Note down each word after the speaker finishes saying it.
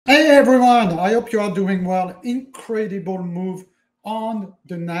everyone, I hope you are doing well. Incredible move on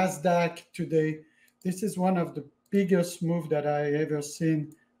the Nasdaq today. This is one of the biggest moves that I ever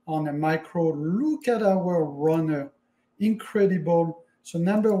seen on a micro. Look at our runner, incredible. So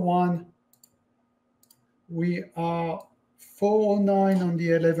number one, we are 409 on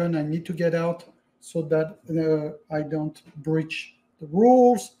the 11. I need to get out so that I don't breach the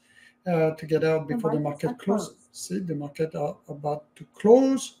rules to get out before the market closes. See, the market are about to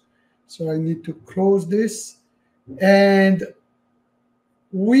close. So I need to close this. And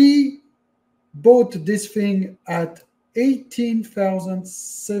we bought this thing at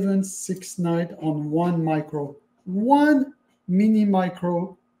 18,769 on one micro, one mini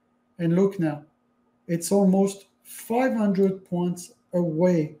micro. And look now, it's almost 500 points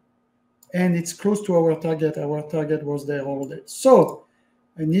away. And it's close to our target. Our target was there all day. So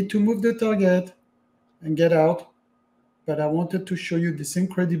I need to move the target and get out. But I wanted to show you this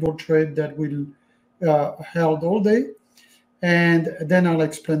incredible trade that will held all day. And then I'll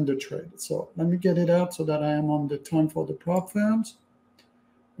explain the trade. So let me get it out so that I am on the time for the prop firms.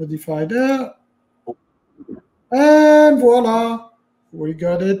 Modify there. And voila, we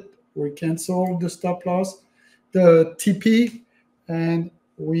got it. We canceled the stop loss, the TP, and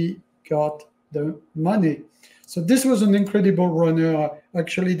we got the money. So this was an incredible runner.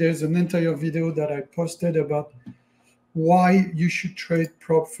 Actually, there's an entire video that I posted about why you should trade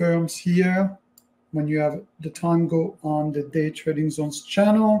prop firms here when you have the time. Go on the Day Trading Zones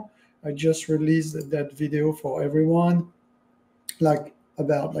channel. I just released that video for everyone,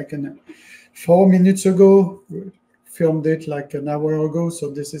 about 4 minutes ago. Filmed it like an hour ago, so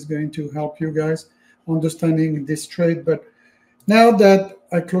this is going to help you guys understanding this trade. But now that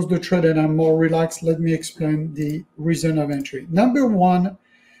I closed the trade and I'm more relaxed, let me explain the reason of entry. Number one,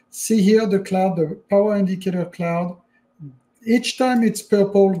 see here the cloud, the power indicator cloud. Each time it's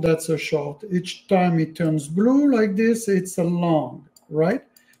purple, that's a short. Each time it turns blue like this, it's a long, right?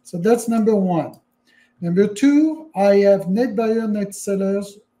 So that's number one. Number two, I have net buyer, net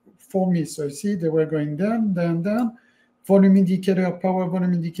sellers for me. So you see they were going down, down, down. Volume indicator, power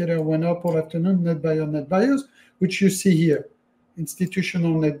volume indicator went up all afternoon, net buyers, which you see here.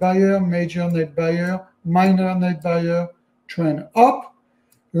 Institutional net buyer, major net buyer, minor net buyer, trend up,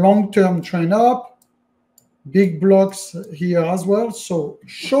 long-term trend up, big blocks here as well. So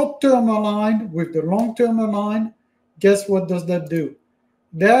short-term aligned with the long-term aligned, guess what does that do?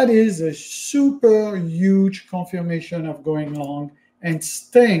 That is a super huge confirmation of going long and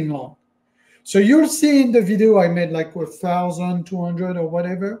staying long. So you'll see in the video I made like 1,200 or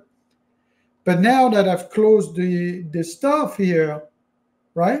whatever. But now that I've closed the stuff here,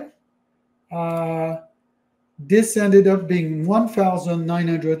 right? This ended up being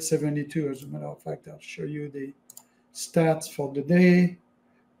 1,972. As a matter of fact, I'll show you the stats for the day.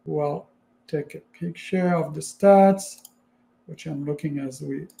 We'll take a picture of the stats, which I'm looking as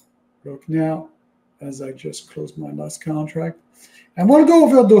we look now, as I just closed my last contract. And we'll go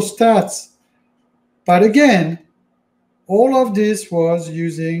over those stats. But again, all of this was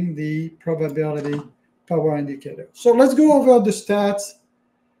using the probability power indicator. So let's go over the stats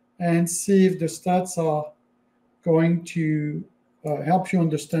and see if the stats are going to help you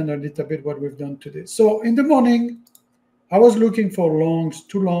understand a little bit what we've done today. So in the morning, I was looking for longs,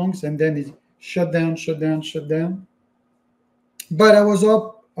 two longs, and then it shut down. But I was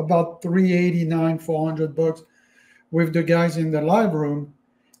up about 389, 400 bucks with the guys in the live room.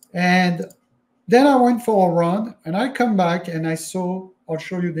 And then I went for a run, and I come back, and I saw, I'll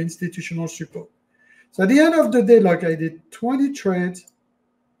show you the institutional support. So at the end of the day, like I did 20 trades.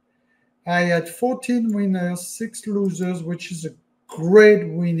 I had 14 winners, 6 losers, which is a great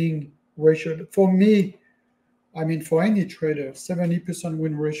winning ratio. For me, I mean, for any trader, 70%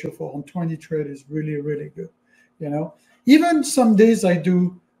 win ratio for on 20 trades is really, really good. You know, even some days I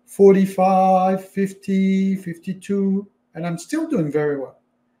do 45, 50, 52, and I'm still doing very well.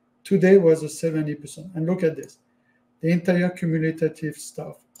 Today was a 70%. And look at this. The entire cumulative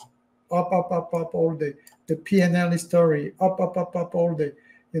stuff. Up all day. The P&L history, up all day.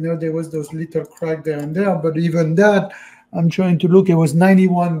 You know, there was those little crack there and there, but even that, I'm trying to look, it was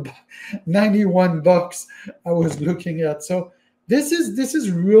 91 bucks I was looking at. So this is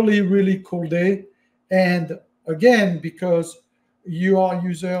really, really cool day. And again, because you are a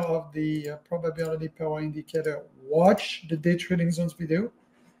user of the probability power indicator, watch the Day Trading Zones video.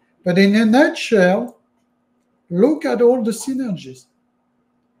 But in a nutshell, look at all the synergies.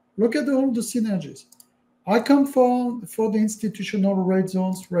 Look at all the synergies. I come for the institutional red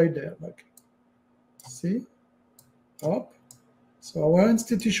zones right there. Like, see? Up. So our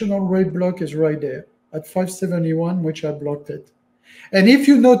institutional red block is right there at 571, which I blocked it. And if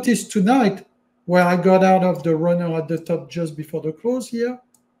you notice tonight, where I got out of the runner at the top just before the close here,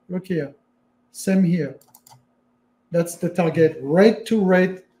 look here, same here. That's the target, rate to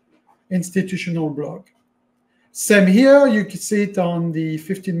rate institutional block. Same here, you can see it on the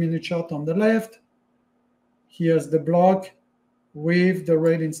 15-minute chart on the left. Here's the block with the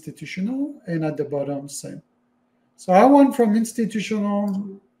rate institutional, and at the bottom, same. So I went from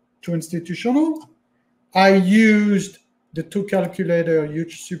institutional to institutional. I used the two calculator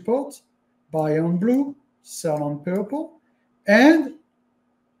huge support, buy on blue, sell on purple, and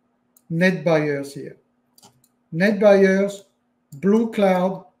net buyers here. Net buyers, blue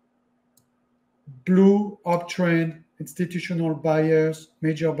cloud, blue uptrend, institutional buyers,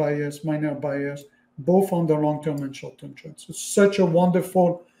 major buyers, minor buyers, both on the long-term and short-term trend. So such a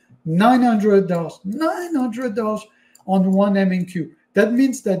wonderful $900 on one MNQ. That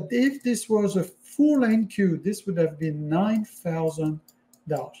means that if this was a full NQ, this would have been $9,000.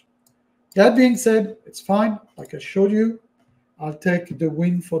 That being said, it's fine. Like I showed you, I'll take the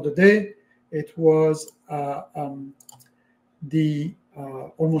win for the day. It was almost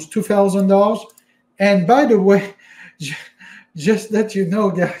 $2,000. And by the way, just that you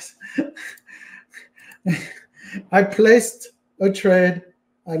know, guys, I placed a trade,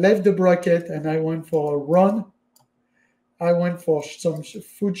 I left the bracket, and I went for a run. I went for some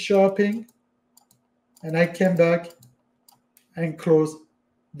food shopping, and I came back and closed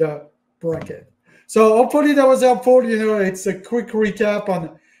the bracket. So hopefully that was helpful. You know, it's a quick recap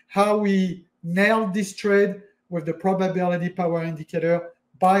on how we nailed this trade with the probability power indicator,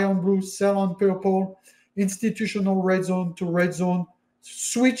 buy on blue, sell on purple, institutional red zone to red zone,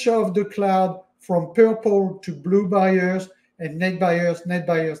 switch off the cloud from purple to blue buyers, and net buyers, net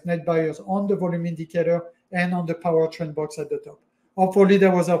buyers, net buyers on the volume indicator and on the power trend box at the top. Hopefully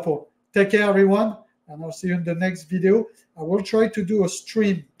that was helpful. Take care, everyone, and I'll see you in the next video. I will try to do a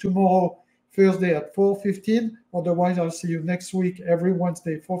stream tomorrow, Thursday at 4:15. Otherwise, I'll see you next week, every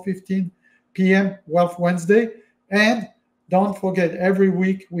Wednesday, 4:15 p.m., Wealth Wednesday. And don't forget, every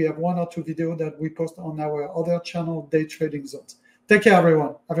week we have 1 or 2 videos that we post on our other channel, Day Trading Zones. Take care,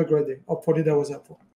 everyone. Have a great day. Hopefully that was helpful.